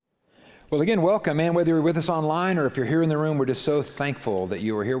Well, again, welcome, man. Whether you're with us online or if you're here in the room, we're just so thankful that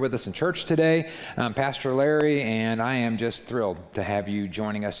you were here with us in church today. I'm Pastor Larry, and I am just thrilled to have you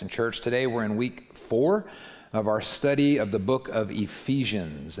joining us in church today. We're in week 4 of our study of the book of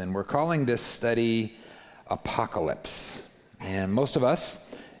Ephesians, and we're calling this study Apocalypse. And most of us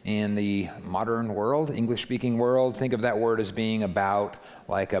in the modern world, English-speaking world, think of that word as being about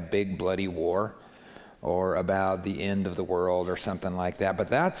like a big bloody war or about the end of the world or something like that. But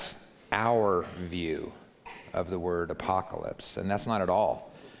that's our view of the word apocalypse, and that's not at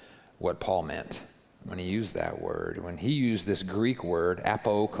all what Paul meant when he used that word. When he used this Greek word,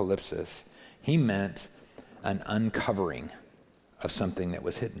 apocalypsis, he meant an uncovering of something that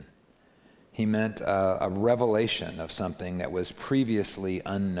was hidden. He meant a revelation of something that was previously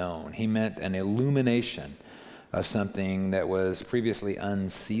unknown. He meant an illumination of something that was previously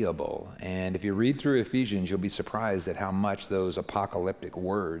unseeable. And if you read through Ephesians, you'll be surprised at how much those apocalyptic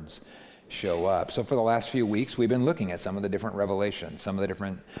words show up. So for the last few weeks, we've been looking at some of the different revelations, some of the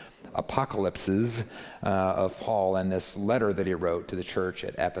different apocalypses of Paul and this letter that he wrote to the church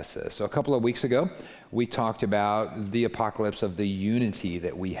at Ephesus. So a couple of weeks ago, we talked about the apocalypse of the unity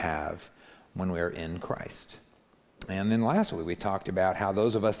that we have when we are in Christ. And then last week, we talked about how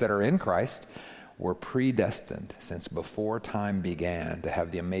those of us that are in Christ were predestined since before time began to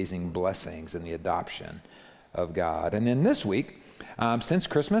have the amazing blessings and the adoption of God. And then this week, since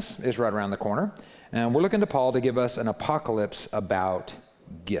Christmas is right around the corner, and we're looking to Paul to give us an apocalypse about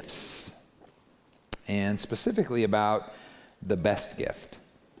gifts, and specifically about the best gift,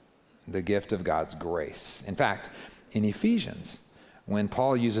 the gift of God's grace. In fact, in Ephesians, when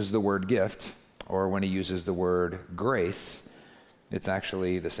Paul uses the word gift, or when he uses the word grace, it's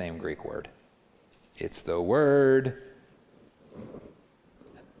actually the same Greek word. It's the word,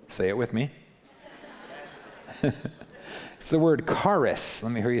 say it with me. It's the word charis.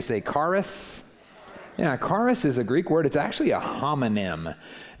 Let me hear you say charis. Yeah, charis is a Greek word. It's actually a homonym,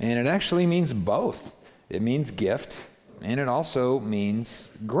 and it actually means both. It means gift, and it also means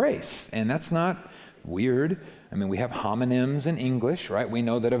grace, and that's not weird. I mean, we have homonyms in English, right? We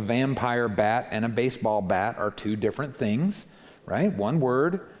know that a vampire bat and a baseball bat are two different things, right? One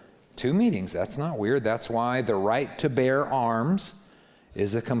word, two meanings. That's not weird. That's why the right to bear arms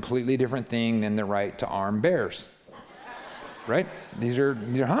is a completely different thing than the right to arm bears, right? These are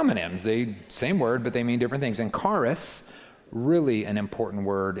homonyms. Same word, but they mean different things. And charis, really an important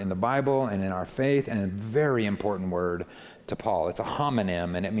word in the Bible and in our faith, and a very important word to Paul. It's a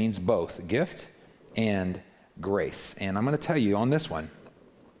homonym, and it means both gift and grace. And I'm going to tell you on this one,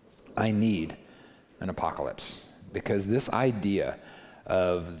 I need an apocalypse, because this idea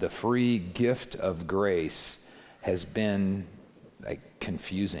of the free gift of grace has been like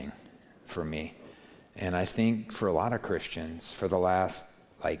confusing for me. And I think for a lot of Christians for the last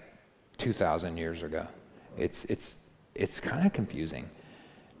 2,000 years ago, it's kind of confusing,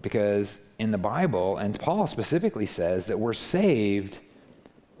 because in the Bible, and Paul specifically says that we're saved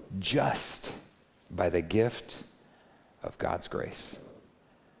just by the gift of God's grace,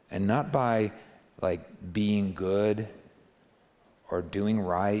 and not by being good or doing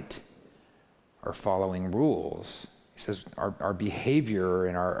right or following rules. He says our behavior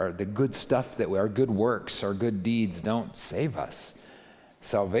and the good stuff our good works, our good deeds don't save us.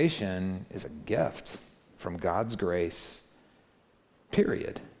 Salvation is a gift from God's grace,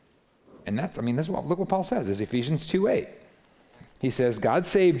 period. And look what Paul says, is Ephesians 2:8. He says, God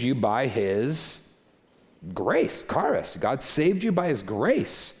saved you by his grace, charis. God saved you by his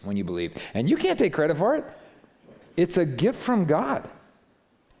grace when you believe. And you can't take credit for it. It's a gift from God.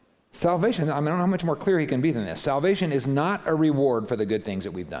 Salvation, I don't know how much more clear he can be than this. Salvation is not a reward for the good things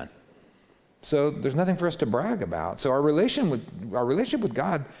that we've done. So there's nothing for us to brag about. So our relationship with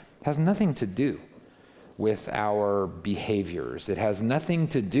God has nothing to do with our behaviors. It has nothing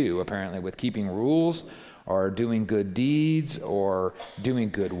to do, apparently, with keeping rules or doing good deeds or doing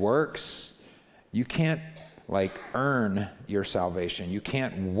good works. You can't earn your salvation. You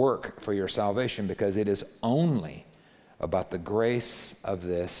can't work for your salvation, because it is only about the grace of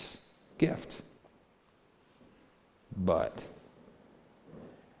this gift. But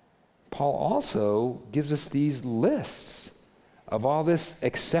Paul also gives us these lists of all this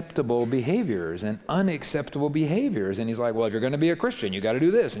acceptable behaviors and unacceptable behaviors. And he's like, well, if you're going to be a Christian, you got to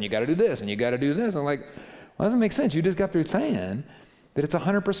do this, and you got to do this, and you got to do this. And I'm like, well, that doesn't make sense. You just got through saying that it's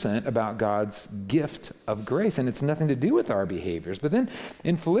 100% about God's gift of grace, and it's nothing to do with our behaviors. But then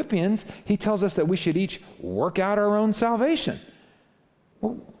in Philippians, he tells us that we should each work out our own salvation.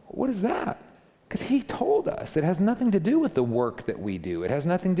 Well, what is that? Because he told us it has nothing to do with the work that we do. It has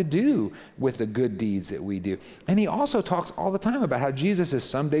nothing to do with the good deeds that we do. And he also talks all the time about how Jesus is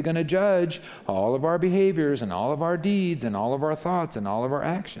someday going to judge all of our behaviors and all of our deeds and all of our thoughts and all of our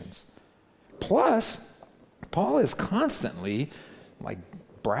actions. Plus, Paul is constantly like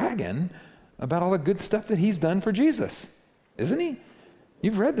bragging about all the good stuff that he's done for Jesus, isn't he?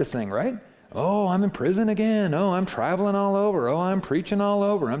 You've read this thing, right? Oh, I'm in prison again. Oh, I'm traveling all over. Oh, I'm preaching all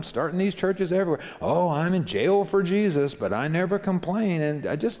over. I'm starting these churches everywhere. Oh, I'm in jail for Jesus, but I never complain. And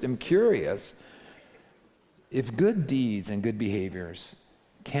I just am curious, if good deeds and good behaviors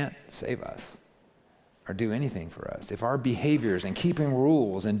can't save us or do anything for us, if our behaviors and keeping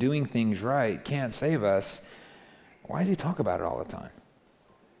rules and doing things right can't save us, why does he talk about it all the time?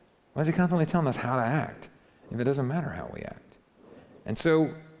 Why is he constantly telling us how to act if it doesn't matter how we act? And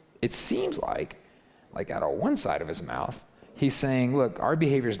so it seems like out of one side of his mouth, he's saying, look, our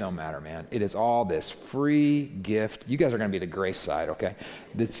behaviors don't matter, man. It is all this free gift. You guys are going to be the grace side, okay?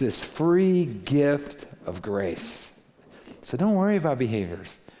 It's this free gift of grace. So don't worry about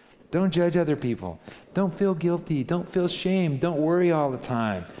behaviors. Don't judge other people. Don't feel guilty. Don't feel shame. Don't worry all the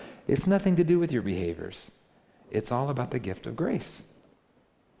time. It's nothing to do with your behaviors. It's all about the gift of grace.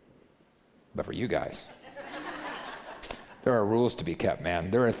 But for you guys, there are rules to be kept, man.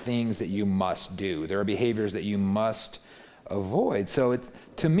 There are things that you must do. There are behaviors that you must avoid. So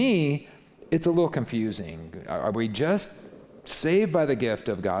to me, it's a little confusing. Are we just saved by the gift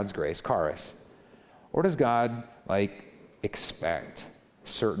of God's grace, charis? Or does God expect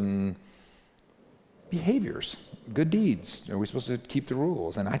certain behaviors, good deeds? Are we supposed to keep the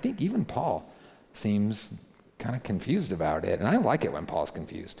rules? And I think even Paul seems kind of confused about it. And I like it when Paul's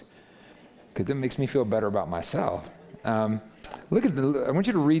confused, because it makes me feel better about myself. I want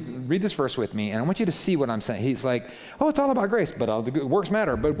you to read this verse with me, and I want you to see what I'm saying. He's like, oh, it's all about grace, but all the works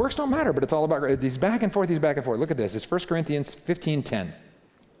matter, but works don't matter, but it's all about grace. He's back and forth. Look at this. It's 1 Corinthians 15:10.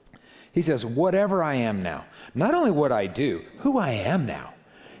 He says, whatever I am now, not only what I do, who I am now.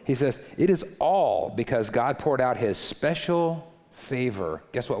 He says, it is all because God poured out his special favor.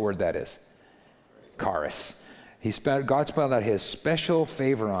 Guess what word that is? Charis. God spelled out his special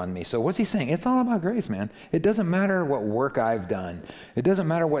favor on me. So what's he saying? It's all about grace, man. It doesn't matter what work I've done. It doesn't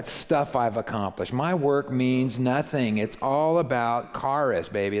matter what stuff I've accomplished. My work means nothing. It's all about charis,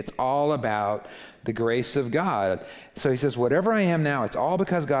 baby. It's all about the grace of God. So he says, whatever I am now, it's all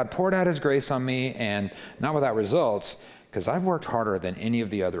because God poured out his grace on me, and not without results, because I've worked harder than any of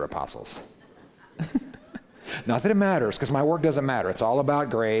the other apostles. Not that it matters, because my work doesn't matter. It's all about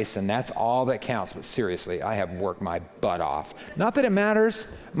grace, and that's all that counts. But seriously, I have worked my butt off. Not that it matters.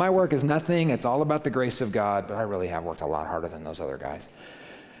 My work is nothing. It's all about the grace of God, but I really have worked a lot harder than those other guys.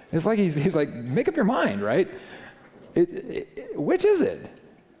 It's like he's like, make up your mind, right? Which is it?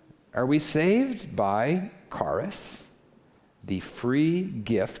 Are we saved by charis, the free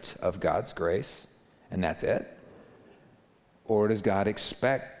gift of God's grace, and that's it? Or does God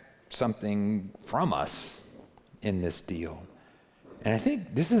expect something from us in this deal? And I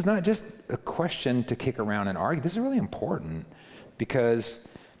think this is not just a question to kick around and argue. This is really important, because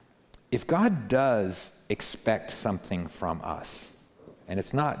if God does expect something from us, and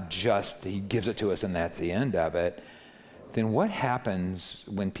it's not just he gives it to us and that's the end of it, then what happens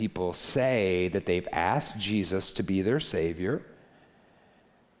when people say that they've asked Jesus to be their Savior,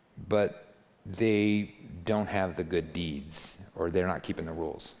 but they don't have the good deeds, or they're not keeping the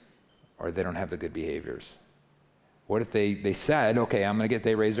rules, or they don't have the good behaviors? What if they said, okay,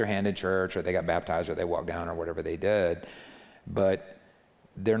 they raised their hand in church, or they got baptized, or they walked down, or whatever they did, but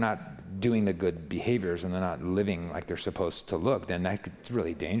they're not doing the good behaviors, and they're not living like they're supposed to look? Then that's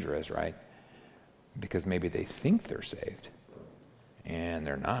really dangerous, right? Because maybe they think they're saved, and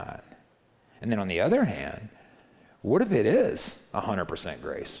they're not. And then on the other hand, what if it is 100%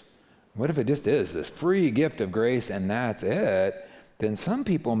 grace? What if it just is this free gift of grace and that's it? Then some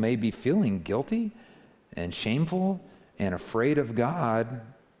people may be feeling guilty and shameful and afraid of God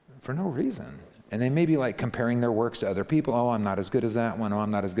for no reason. And they may be comparing their works to other people. Oh, I'm not as good as that one. Oh,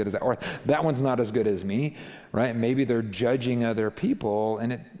 I'm not as good as that. Or that one's not as good as me, right? Maybe they're judging other people,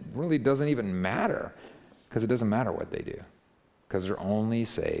 and it really doesn't even matter, because it doesn't matter what they do, because they're only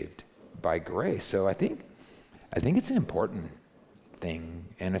saved by grace. So I think it's an important thing,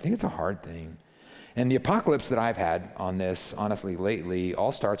 and I think it's a hard thing. And the apocalypse that I've had on this, honestly, lately,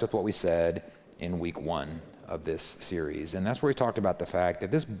 all starts with what we said in week 1 of this series. And that's where we talked about the fact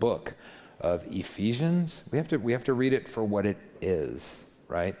that this book of Ephesians, we have to read it for what it is,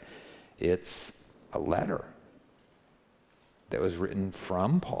 right? It's a letter that was written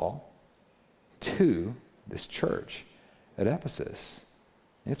from Paul to this church at Ephesus.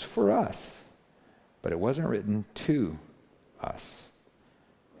 It's for us. but it wasn't written to us.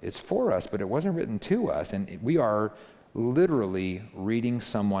 It's for us, but it wasn't written to us, and we are literally reading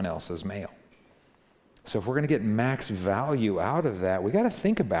someone else's mail. So if we're going to get max value out of that, we got to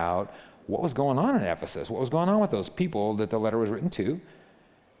think about what was going on in Ephesus, what was going on with those people that the letter was written to,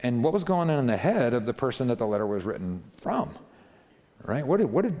 and what was going on in the head of the person that the letter was written from, right?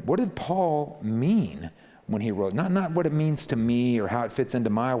 What did Paul mean when he wrote? Not what it means to me or how it fits into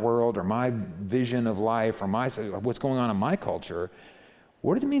my world or my vision of life or what's going on in my culture.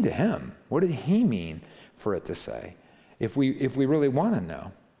 What did it mean to him? What did he mean for it to say? If we really want to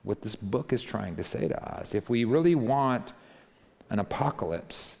know what this book is trying to say to us, if we really want an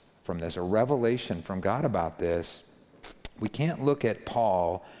apocalypse from this, a revelation from God about this, we can't look at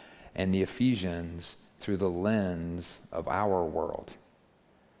Paul and the Ephesians through the lens of our world.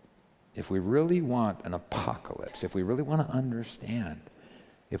 If we really want an apocalypse, if we really want to understand,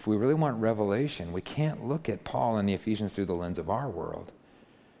 if we really want revelation, we can't look at Paul and the Ephesians through the lens of our world.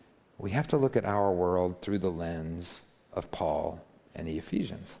 We have to look at our world through the lens of Paul and the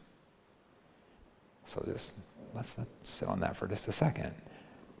Ephesians. So let's sit on that for just a second.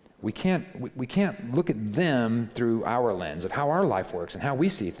 We can't look at them through our lens of how our life works and how we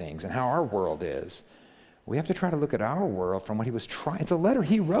see things and how our world is. We have to try to look at our world from what he was trying. It's a letter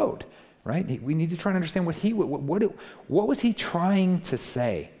he wrote, right? We need to try and understand what was he trying to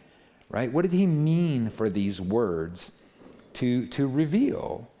say, right? What did he mean for these words to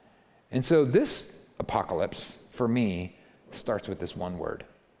reveal? And so this apocalypse, for me, starts with this one word.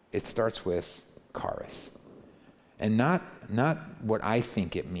 It starts with charis. And not what I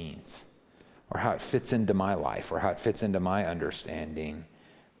think it means, or how it fits into my life, or how it fits into my understanding,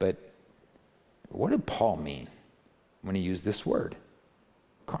 but what did Paul mean when he used this word?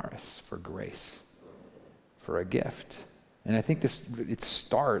 Charis, for grace, for a gift. And I think it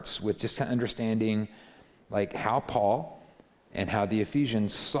starts with just understanding like how Paul and how the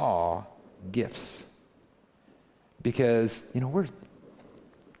Ephesians saw gifts. Because, we're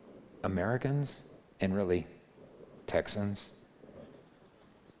Americans and really Texans,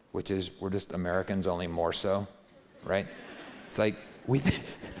 which is we're just Americans, only more so, right? It's like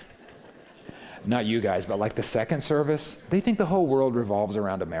not you guys, but like the second service, they think the whole world revolves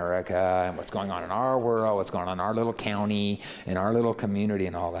around America and what's going on in our world, what's going on in our little county, in our little community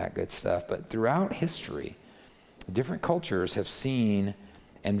and all that good stuff. But throughout history, different cultures have seen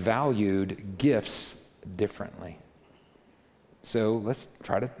and valued gifts differently. So let's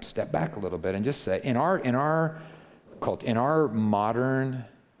try to step back a little bit and just say, in our modern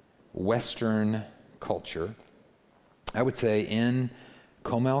Western culture, I would say in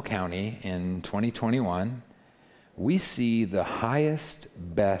Comal County in 2021, we see the highest,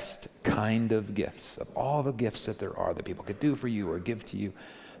 best kind of gifts, of all the gifts that there are that people could do for you or give to you.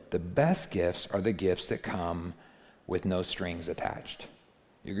 The best gifts are the gifts that come with no strings attached.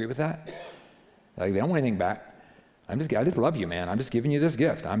 You agree with that? Like, they don't want anything back. I just love you, man. I'm just giving you this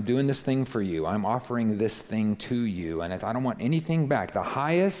gift. I'm doing this thing for you. I'm offering this thing to you, and I don't want anything back. The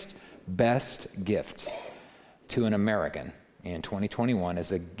highest, best gift to an American in 2021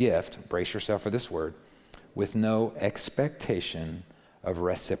 is a gift, brace yourself for this word, with no expectation of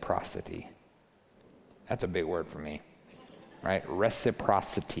reciprocity. That's a big word for me, right?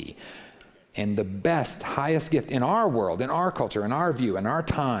 Reciprocity. And the best, highest gift in our world, in our culture, in our view, in our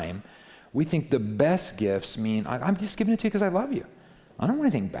time, we think the best gifts mean, I'm just giving it to you because I love you. I don't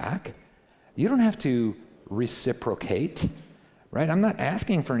want anything back. You don't have to reciprocate, right? I'm not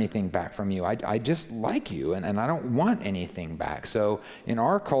asking for anything back from you. I just like you, and I don't want anything back. So in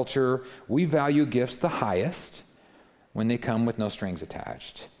our culture, we value gifts the highest when they come with no strings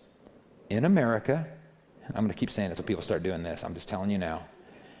attached. In America, I'm going to keep saying it so people start doing this. I'm just telling you now.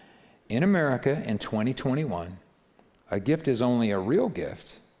 In America in 2021, a gift is only a real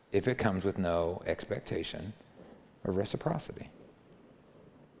gift if it comes with no expectation of reciprocity.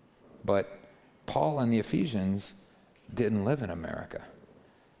 But Paul and the Ephesians didn't live in America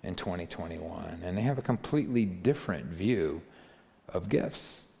in 2021, and they have a completely different view of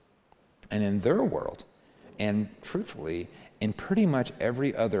gifts. And in their world, and truthfully, in pretty much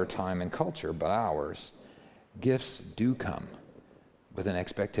every other time and culture but ours, gifts do come with an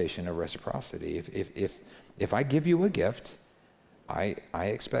expectation of reciprocity. If I give you a gift, I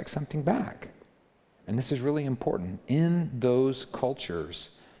expect something back. And this is really important. In those cultures,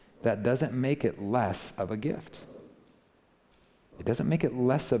 that doesn't make it less of a gift. It doesn't make it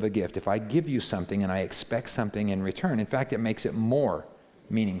less of a gift if I give you something and I expect something in return. In fact, it makes it more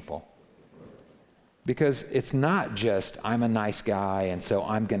meaningful. Because it's not just, I'm a nice guy and so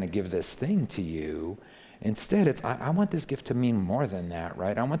I'm going to give this thing to you. Instead, it's, I want this gift to mean more than that,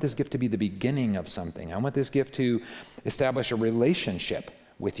 right? I want this gift to be the beginning of something. I want this gift to establish a relationship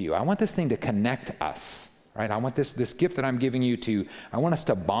with you. I want this thing to connect us, right? I want this gift that I'm giving you to, I want us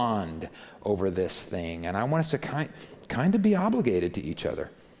to bond over this thing. And I want us to kind of be obligated to each other.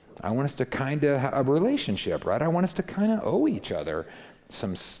 I want us to kind of have a relationship, right? I want us to kind of owe each other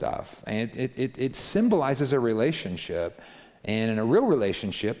some stuff. And it symbolizes a relationship. And in a real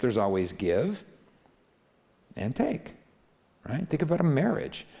relationship, there's always give and take, right? Think about a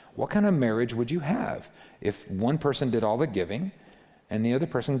marriage. What kind of marriage would you have if one person did all the giving and the other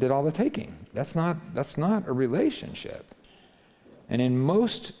person did all the taking? That's not a relationship. And in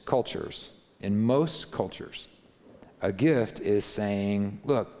most cultures, a gift is saying,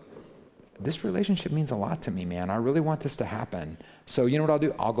 look, this relationship means a lot to me, man. I really want this to happen. So you know what I'll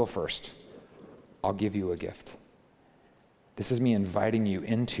do? I'll go first. I'll give you a gift. This is me inviting you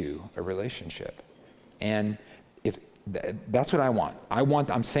into a relationship. And if that's what I want.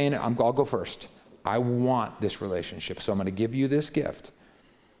 I'm saying it, I'll go first. I want this relationship, so I'm going to give you this gift.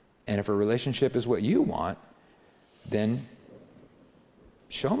 And if a relationship is what you want, then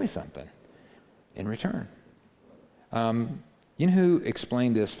show me something in return. You know who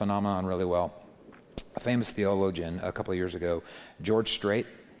explained this phenomenon really well? A famous theologian a couple of years ago, George Strait.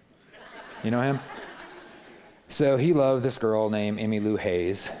 You know him? So he loved this girl named Emmylou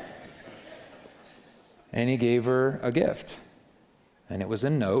Hayes. And he gave her a gift. And it was a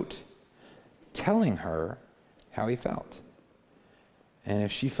note telling her how he felt. And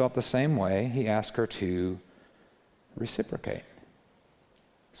if she felt the same way, he asked her to reciprocate.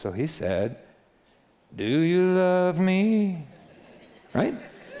 So he said, "Do you love me?" Right?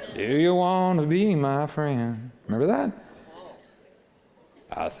 "Do you want to be my friend?" Remember that?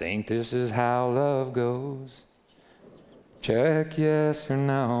 "I think this is how love goes. Check yes or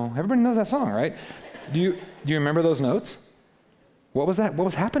no." Everybody knows that song, right? Do you remember those notes? What was that? What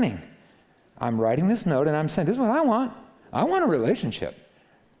was happening? I'm writing this note and I'm saying, this is what I want. I want a relationship.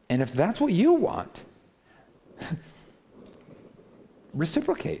 And if that's what you want,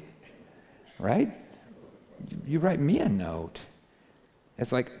 reciprocate, right? You write me a note.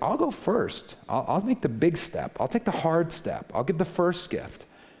 It's like, I'll go first. I'll make the big step. I'll take the hard step. I'll give the first gift.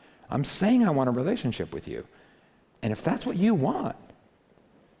 I'm saying I want a relationship with you. And if that's what you want,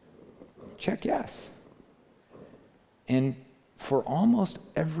 check yes. And for almost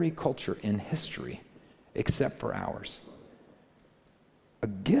every culture in history, except for ours, a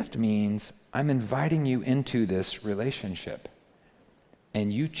gift means I'm inviting you into this relationship.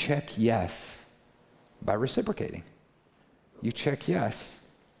 And you check yes by reciprocating. You check yes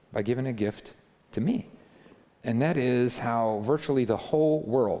by giving a gift to me. And that is how virtually the whole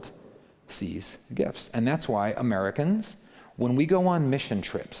world sees gifts. And that's why Americans, when we go on mission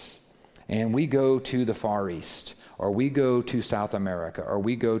trips and we go to the Far East, or we go to South America, or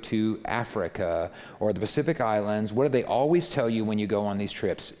we go to Africa, or the Pacific Islands, what do they always tell you when you go on these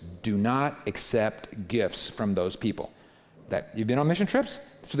trips? Do not accept gifts from those people. That you've been on mission trips?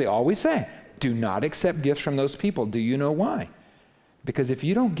 That's what they always say. Do not accept gifts from those people. Do you know why? Because if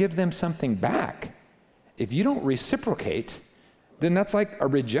you don't give them something back, if you don't reciprocate, then that's like a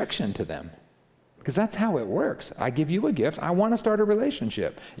rejection to them. Because that's how it works. I give you a gift. I want to start a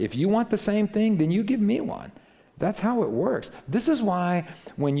relationship. If you want the same thing, then you give me one. That's how it works. This is why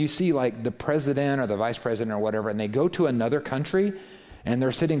when you see like the president or the vice president or whatever, and they go to another country and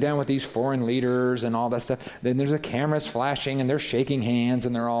they're sitting down with these foreign leaders and all that stuff, then there's a cameras flashing and they're shaking hands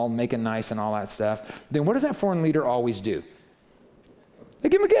and they're all making nice and all that stuff. Then what does that foreign leader always do? They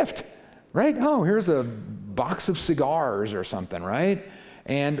give him a gift, right? Oh, here's a box of cigars or something, right?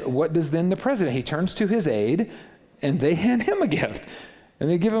 And what does then the president? He turns to his aide and they hand him a gift and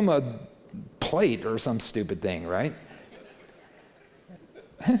they give him a plate or some stupid thing, right?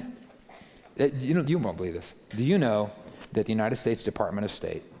 You won't believe this. Do you know that the United States Department of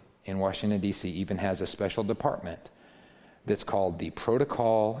State in Washington, D.C. even has a special department that's called the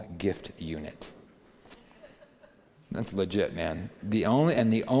Protocol Gift Unit? That's legit, man. The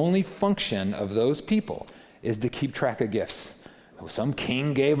only function of those people is to keep track of gifts. Some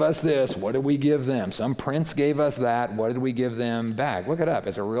king gave us this, what did we give them? Some prince gave us that, what did we give them back? Look it up,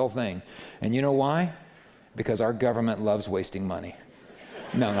 it's a real thing. And you know why? Because our government loves wasting money.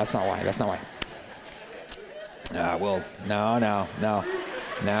 No, that's not why,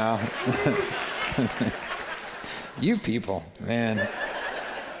 No. You people, man.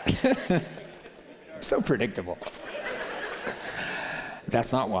 So predictable.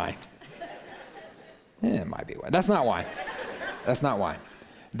 That's not why. It might be why. That's not why.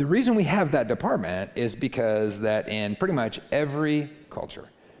 The reason we have that department is because that in pretty much every culture,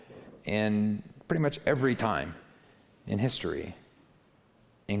 in pretty much every time in history,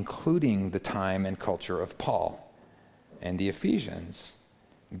 including the time and culture of Paul and the Ephesians,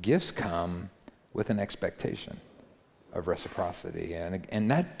 gifts come with an expectation of reciprocity. And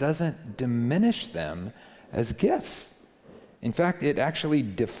that doesn't diminish them as gifts. In fact, it actually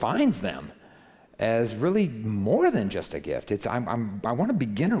defines them as really more than just a gift. I want to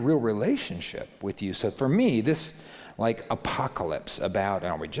begin a real relationship with you. So for me, this like apocalypse about,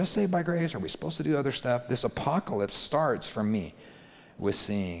 are we just saved by grace? Are we supposed to do other stuff? This apocalypse starts for me with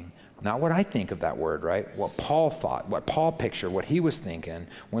seeing not what I think of that word, right? What Paul thought, what Paul pictured, what he was thinking.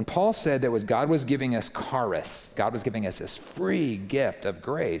 When Paul said that God was giving us charis, God was giving us this free gift of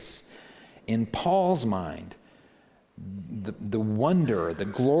grace, in Paul's mind, the wonder, the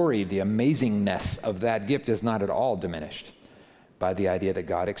glory, the amazingness of that gift is not at all diminished by the idea that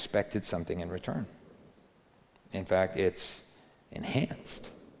God expected something in return. In fact, it's enhanced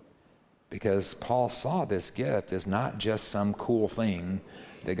because Paul saw this gift as not just some cool thing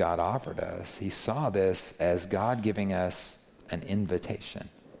that God offered us. He saw this as God giving us an invitation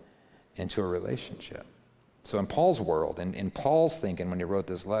into a relationship. So in Paul's world, and in Paul's thinking when he wrote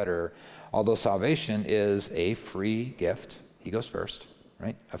this letter, although salvation is a free gift, he goes first,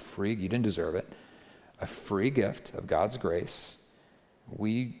 right? You didn't deserve it. A free gift of God's grace.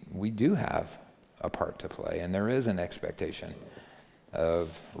 We do have a part to play, and there is an expectation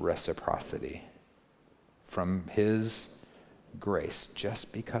of reciprocity from his grace.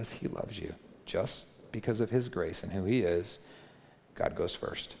 Just because he loves you, just because of his grace and who he is, God goes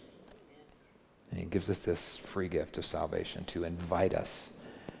first. And he gives us this free gift of salvation to invite us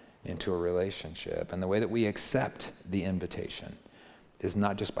into a relationship. And the way that we accept the invitation is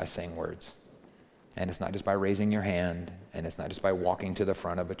not just by saying words, and it's not just by raising your hand, and it's not just by walking to the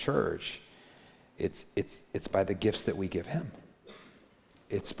front of a church. It's by the gifts that we give him.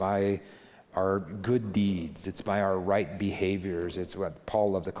 It's by our good deeds. It's by our right behaviors. It's what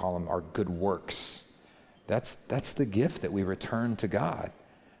Paul loved to call them, our good works. That's the gift that we return to God.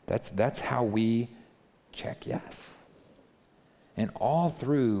 That's how we check yes. And all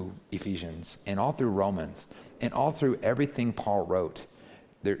through Ephesians, and all through Romans, and all through everything Paul wrote,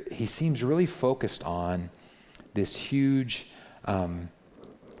 he seems really focused on this huge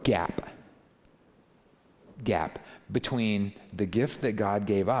gap between the gift that God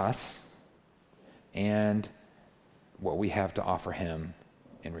gave us and what we have to offer him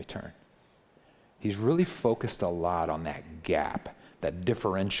in return. He's really focused a lot on that gap, that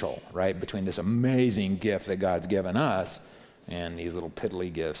differential, right, between this amazing gift that God's given us and these little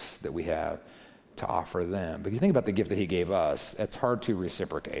piddly gifts that we have to offer them. But if you think about the gift that he gave us, it's hard to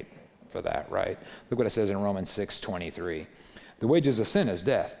reciprocate for that, right? Look what it says in Romans 6:23. The wages of sin is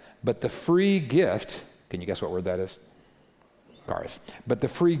death, but the free gift, can you guess what word that is? Charis. But the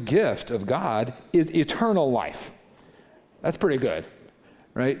free gift of God is eternal life. That's pretty good,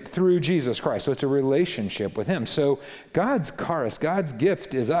 right? Through Jesus Christ. So it's a relationship with him. So God's charis, God's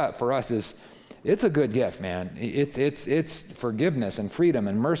gift is up for us it's a good gift, man. It's forgiveness and freedom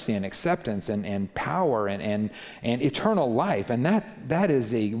and mercy and acceptance and power and eternal life. And that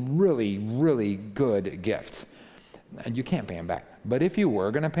is a really, really good gift. And you can't pay him back. But if you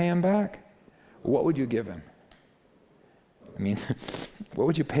were going to pay him back, what would you give him? I mean, what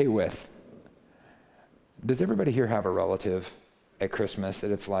would you pay with? Does everybody here have a relative at Christmas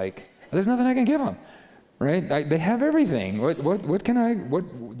that it's like, there's nothing I can give them, right? They have everything.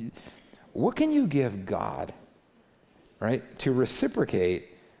 What can you give God, right, to reciprocate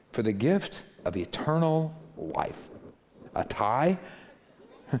for the gift of eternal life? A tie?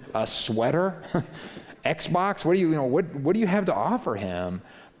 A sweater? Xbox? What do you have to offer him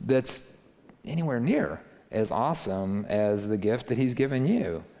that's anywhere near as awesome as the gift that he's given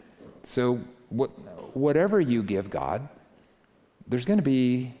you? So whatever you give God, there's going to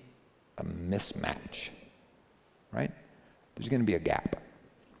be a mismatch, right? There's going to be a gap.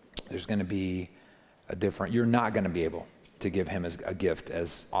 There's going to be you're not going to be able to give him as a gift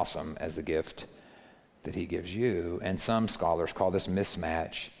as awesome as the gift that he gives you. And some scholars call this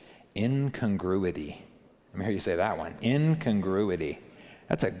mismatch incongruity. Let me hear you say that one. Incongruity.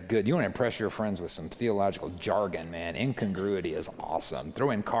 That's you want to impress your friends with some theological jargon, man. Incongruity is awesome.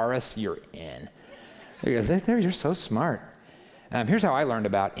 Throw in charis, you're in. You're so smart. Here's how I learned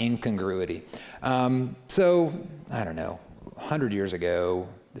about incongruity. So, I don't know, 100 years ago,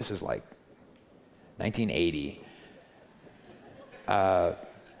 this is like 1980,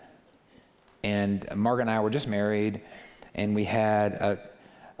 and Margaret and I were just married, and we had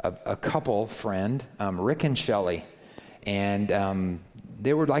a couple friend, Rick and Shelley, and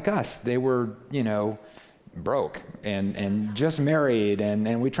they were like us. They were, broke and just married,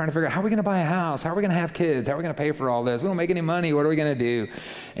 and we're trying to figure out how are we going to buy a house, how are we going to have kids, how are we going to pay for all this, we don't make any money, what are we going to do?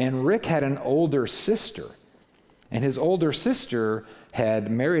 And Rick had an older sister, and his older sister had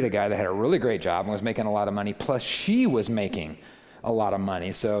married a guy that had a really great job and was making a lot of money, plus she was making a lot of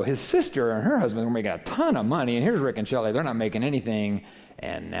money. So his sister and her husband were making a ton of money, and here's Rick and Shelley, they're not making anything,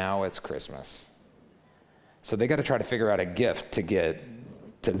 and now it's Christmas. So they got to try to figure out a gift to get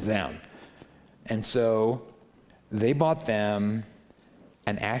to them. And so they bought them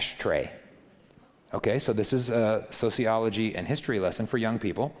an ashtray. Okay, so this is a sociology and history lesson for young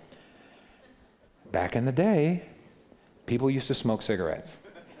people. Back in the day, people used to smoke cigarettes.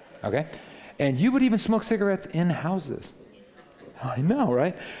 Okay? And you would even smoke cigarettes in houses. I know,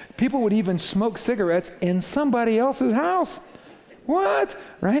 right? People would even smoke cigarettes in somebody else's house. What?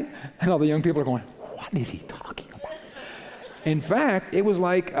 Right? And all the young people are going, what is he talking about? In fact, it was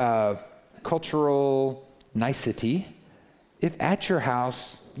like cultural nicety if at your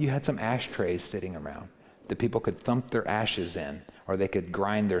house you had some ashtrays sitting around that people could thump their ashes in, or they could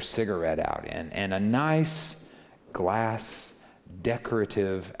grind their cigarette out in, and a nice glass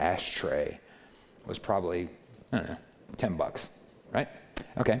decorative ashtray was probably, I don't know, $10, right?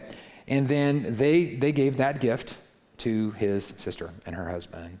 Okay. And then they gave that gift to his sister and her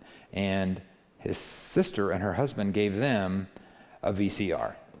husband, and his sister and her husband gave them a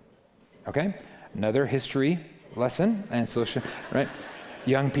VCR. Okay? Another history lesson and social, right?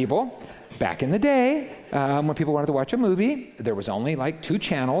 Young people, back in the day, when people wanted to watch a movie, there was only like 2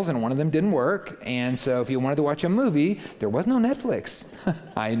 channels and one of them didn't work. And so if you wanted to watch a movie, there was no Netflix.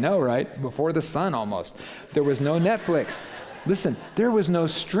 I know, right? Before the sun almost. There was no Netflix. Listen, there was no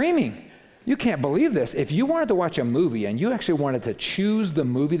streaming. You can't believe this. If you wanted to watch a movie and you actually wanted to choose the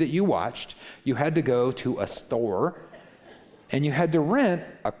movie that you watched, you had to go to a store and you had to rent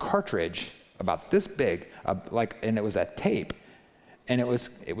a cartridge about this big, and it was a tape, and it was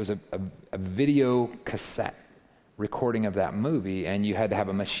a video cassette recording of that movie, and you had to have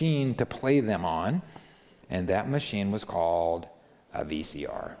a machine to play them on, and that machine was called a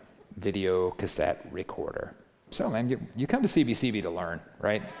VCR, video cassette recorder. So, man, you come to CBCB to learn,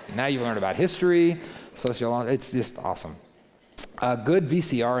 right? Now you learn about history, sociology. It's just awesome. A good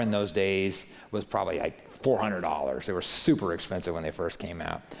VCR in those days was probably like $400. They were super expensive when they first came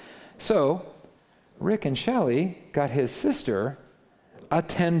out. So Rick and Shelley got his sister a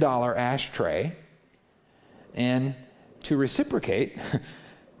 $10 ashtray, and to reciprocate,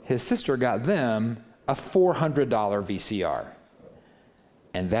 his sister got them a $400 VCR.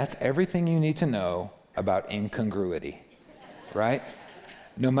 And that's everything you need to know about incongruity, right?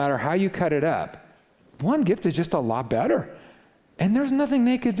 No matter how you cut it up, one gift is just a lot better. And there's nothing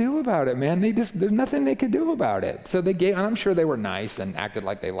they could do about it, man. There's nothing they could do about it. So they gave, and I'm sure they were nice and acted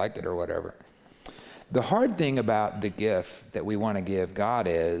like they liked it or whatever. The hard thing about the gift that we want to give God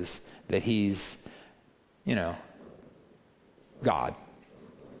is that he's, God.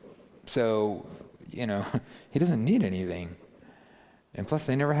 So, he doesn't need anything. And plus,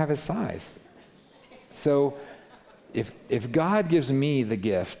 they never have his size. So if God gives me the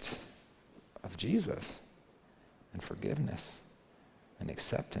gift of Jesus and forgiveness and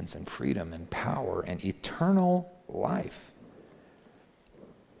acceptance and freedom and power and eternal life,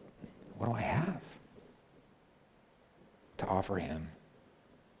 what do I have to offer him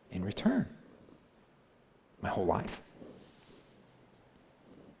in return? My whole life.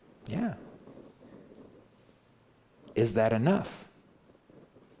 Yeah. Is that enough?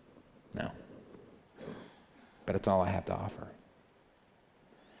 No. But it's all I have to offer.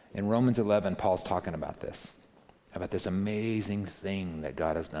 In Romans 11, Paul's talking about this amazing thing that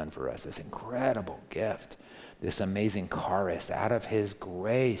God has done for us, this incredible gift, this amazing charis. Out of his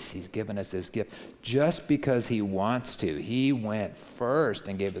grace, he's given us this gift just because he wants to. He went first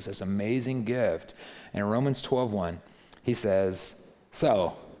and gave us this amazing gift. And in Romans 12:1, he says,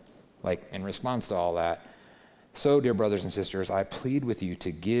 so, like in response to all that, so, dear brothers and sisters, I plead with you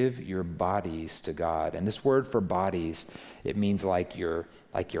to give your bodies to God. And this word for bodies, it means like your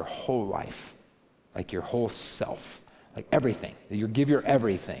whole life, like your whole self, like everything. You give your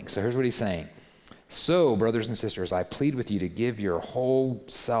everything. So here's what he's saying. So, brothers and sisters, I plead with you to give your whole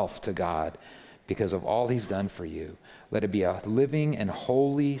self to God because of all he's done for you. Let it be a living and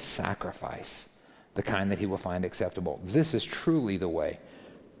holy sacrifice, the kind that he will find acceptable. This is truly the way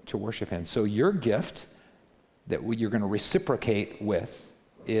to worship him. So your gift that you're going to reciprocate with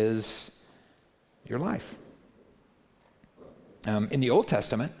is your life. In the Old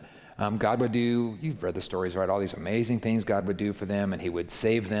Testament, God would do, you've read the stories, right? All these amazing things God would do for them, and he would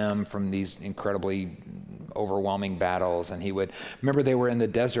save them from these incredibly overwhelming battles. And he would, remember they were in the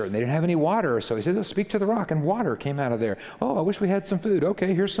desert and they didn't have any water. So he said, oh, speak to the rock, and water came out of there. Oh, I wish we had some food.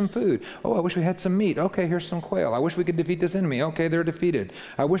 Okay, here's some food. Oh, I wish we had some meat. Okay, here's some quail. I wish we could defeat this enemy. Okay, they're defeated.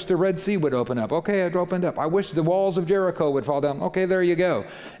 I wish the Red Sea would open up. Okay, it opened up. I wish the walls of Jericho would fall down. Okay, there you go.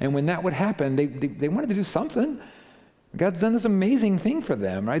 And when that would happen, they wanted to do something. God's done this amazing thing for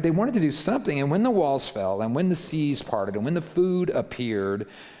them, right? They wanted to do something, and when the walls fell, and when the seas parted, and when the food appeared,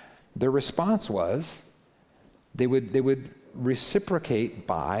 their response was they would reciprocate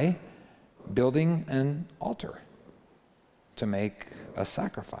by building an altar to make a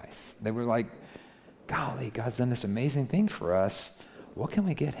sacrifice. They were like, golly, God's done this amazing thing for us. What can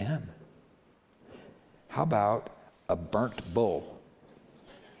we get him? How about a burnt bull?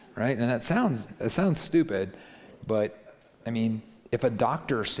 Right? And that sounds stupid, but I mean, if a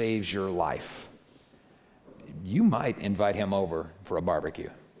doctor saves your life, you might invite him over for a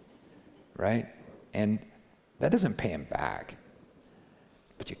barbecue, right? And that doesn't pay him back,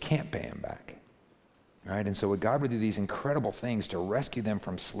 but you can't pay him back, right? And so God would do these incredible things to rescue them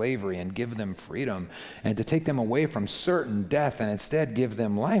from slavery and give them freedom, and to take them away from certain death and instead give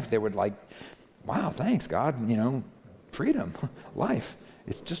them life. They would like, wow, thanks, God, freedom, life.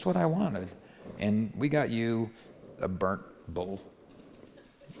 It's just what I wanted. And we got you a burnt bull.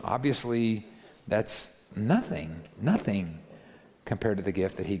 Obviously, that's nothing compared to the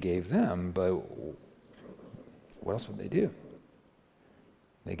gift that he gave them, but what else would they do?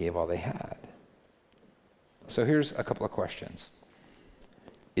 They gave all they had. So here's a couple of questions.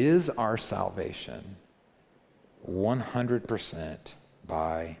 Is our salvation 100%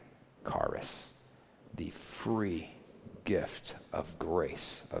 by charis, the free gift of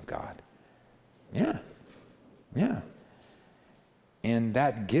grace of God? Yeah. And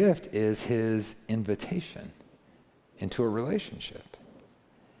that gift is his invitation into a relationship.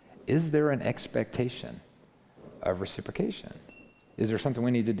 Is there an expectation of reciprocation? Is there something we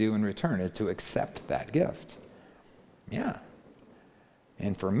need to do in return? Is to accept that gift? Yeah.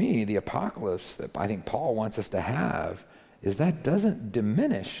 And for me, the apocalypse that I think Paul wants us to have is that doesn't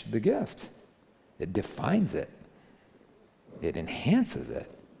diminish the gift. It defines it. It enhances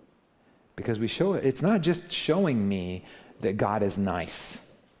it. Because we show it. It's not just showing me that God is nice.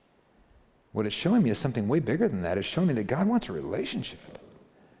 What it's showing me is something way bigger than that. It's showing me that God wants a relationship.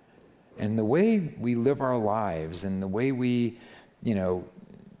 And the way we live our lives and the way we,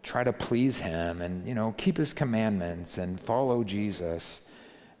 try to please him and, keep his commandments and follow Jesus,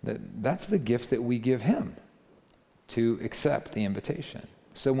 that's the gift that we give him, to accept the invitation.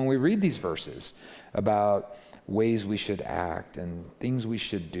 So when we read these verses about ways we should act and things we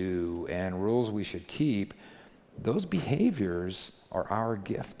should do and rules we should keep, those behaviors are our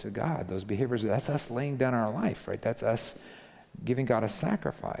gift to God. Those behaviors, that's us laying down our life, right? That's us giving God a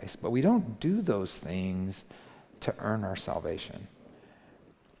sacrifice. But we don't do those things to earn our salvation.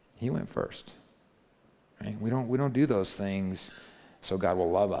 He went first. Right? We don't do those things so God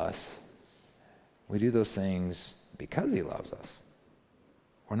will love us. We do those things because he loves us.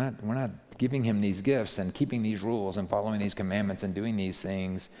 We're not giving him these gifts and keeping these rules and following these commandments and doing these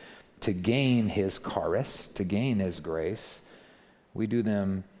things to gain his charis, to gain his grace. We do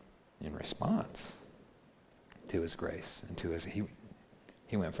them in response to his grace and to his,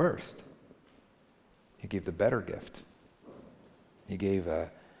 he went first. He gave the better gift. He gave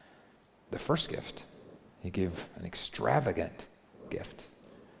the first gift. He gave an extravagant gift.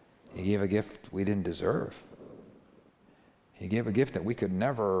 He gave a gift we didn't deserve. He gave a gift that we could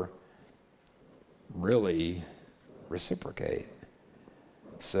never really reciprocate.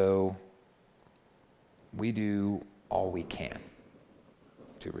 So we do all we can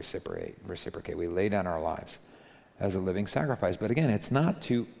to reciprocate. We lay down our lives as a living sacrifice. But again, it's not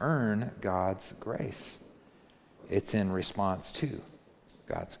to earn God's grace. It's in response to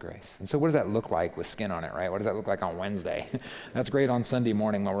God's grace. And so what does that look like with skin on it, right? What does that look like on Wednesday? That's great on Sunday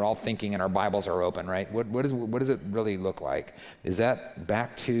morning when we're all thinking and our Bibles are open, right? What does it really look like? Is that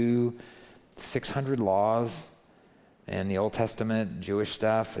back to 600 laws and the Old Testament Jewish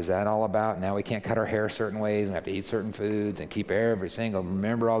stuff? Is that all about now we can't cut our hair certain ways and we have to eat certain foods and keep every single,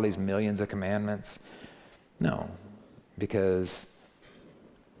 remember all these millions of commandments? No, because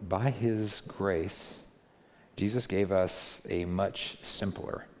by his grace, Jesus gave us a much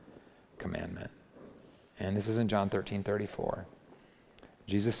simpler commandment. And this is in John 13:34.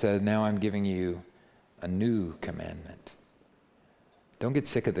 Jesus said, now I'm giving you a new commandment. Don't get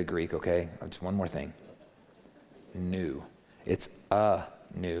sick of the Greek, okay? Just one more thing. New. It's a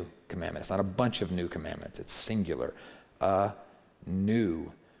new commandment. It's not a bunch of new commandments. It's singular. A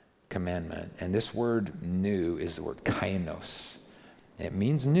new commandment. And this word new is the word kainos. It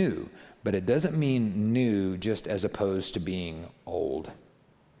means new, but it doesn't mean new just as opposed to being old.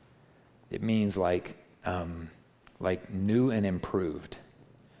 It means like new and improved,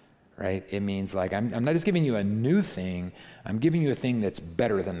 right? It means like I'm not just giving you a new thing, I'm giving you a thing that's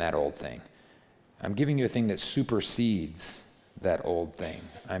better than that old thing. I'm giving you a thing that supersedes that old thing.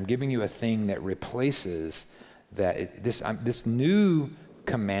 I'm giving you a thing that replaces that. This new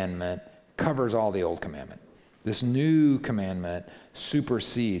commandment covers all the old commandment. This new commandment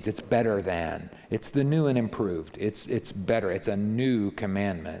supersedes, it's better than. It's the new and improved. It's better. It's a new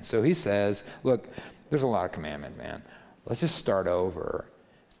commandment. So he says, look, there's a lot of commandments, man. Let's just start over.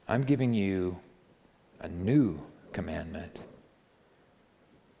 I'm giving you a new commandment.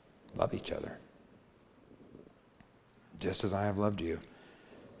 Love each other. Just as I have loved you,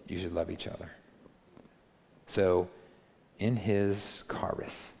 you should love each other. So in his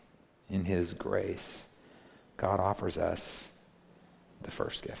charis, in his grace, God offers us the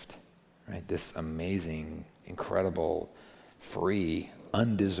first gift, right? This amazing, incredible, free,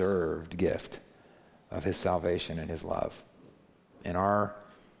 undeserved gift of his salvation and his love. And our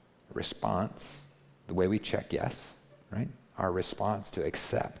response, the way we check yes, right? Our response to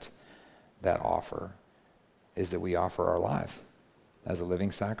accept that offer is that we offer our lives as a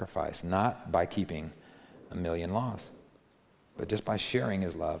living sacrifice, not by keeping a million laws, but just by sharing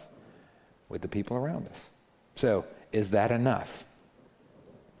his love with the people around us. So, is that enough?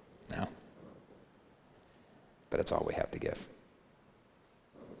 No. But it's all we have to give.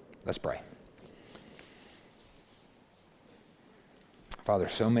 Let's pray. Father,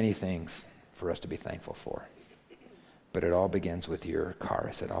 so many things for us to be thankful for. But it all begins with your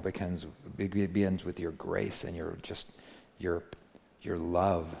charis. It all begins with your grace and your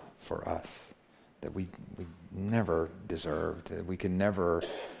love for us that we never deserved, that we could never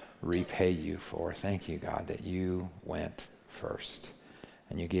repay you for. Thank you, God, that you went first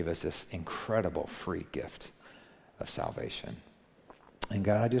and you gave us this incredible free gift of salvation. And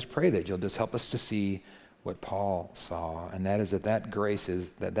God, I just pray that you'll just help us to see what Paul saw, and that is that grace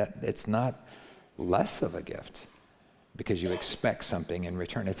is that it's not less of a gift because you expect something in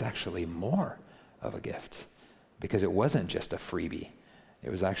return. It's actually more of a gift because it wasn't just a freebie. It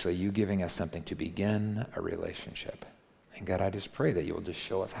was actually you giving us something to begin a relationship. And God, I just pray that you will just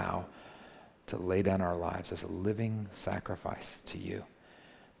show us how to lay down our lives as a living sacrifice to you,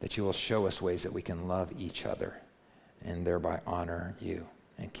 that you will show us ways that we can love each other and thereby honor you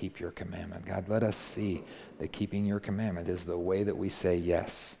and keep your commandment. God, let us see that keeping your commandment is the way that we say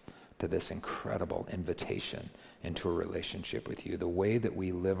yes to this incredible invitation into a relationship with you. The way that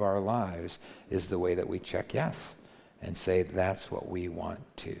we live our lives is the way that we check yes and say that's what we want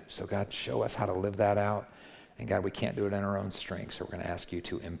to. So God, show us how to live that out. And God, we can't do it in our own strength, so we're going to ask you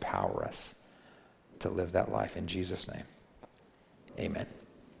to empower us to live that life in Jesus' name. Amen.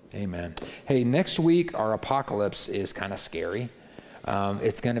 Amen. Hey, next week, our apocalypse is kind of scary.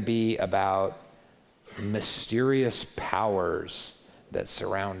 It's going to be about mysterious powers that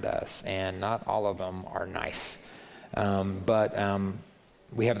surround us, and not all of them are nice. But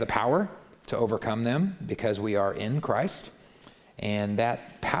we have the power to overcome them because we are in Christ. And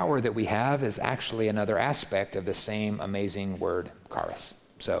that power that we have is actually another aspect of the same amazing word, charis.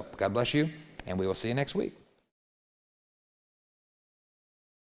 So God bless you, and we will see you next week.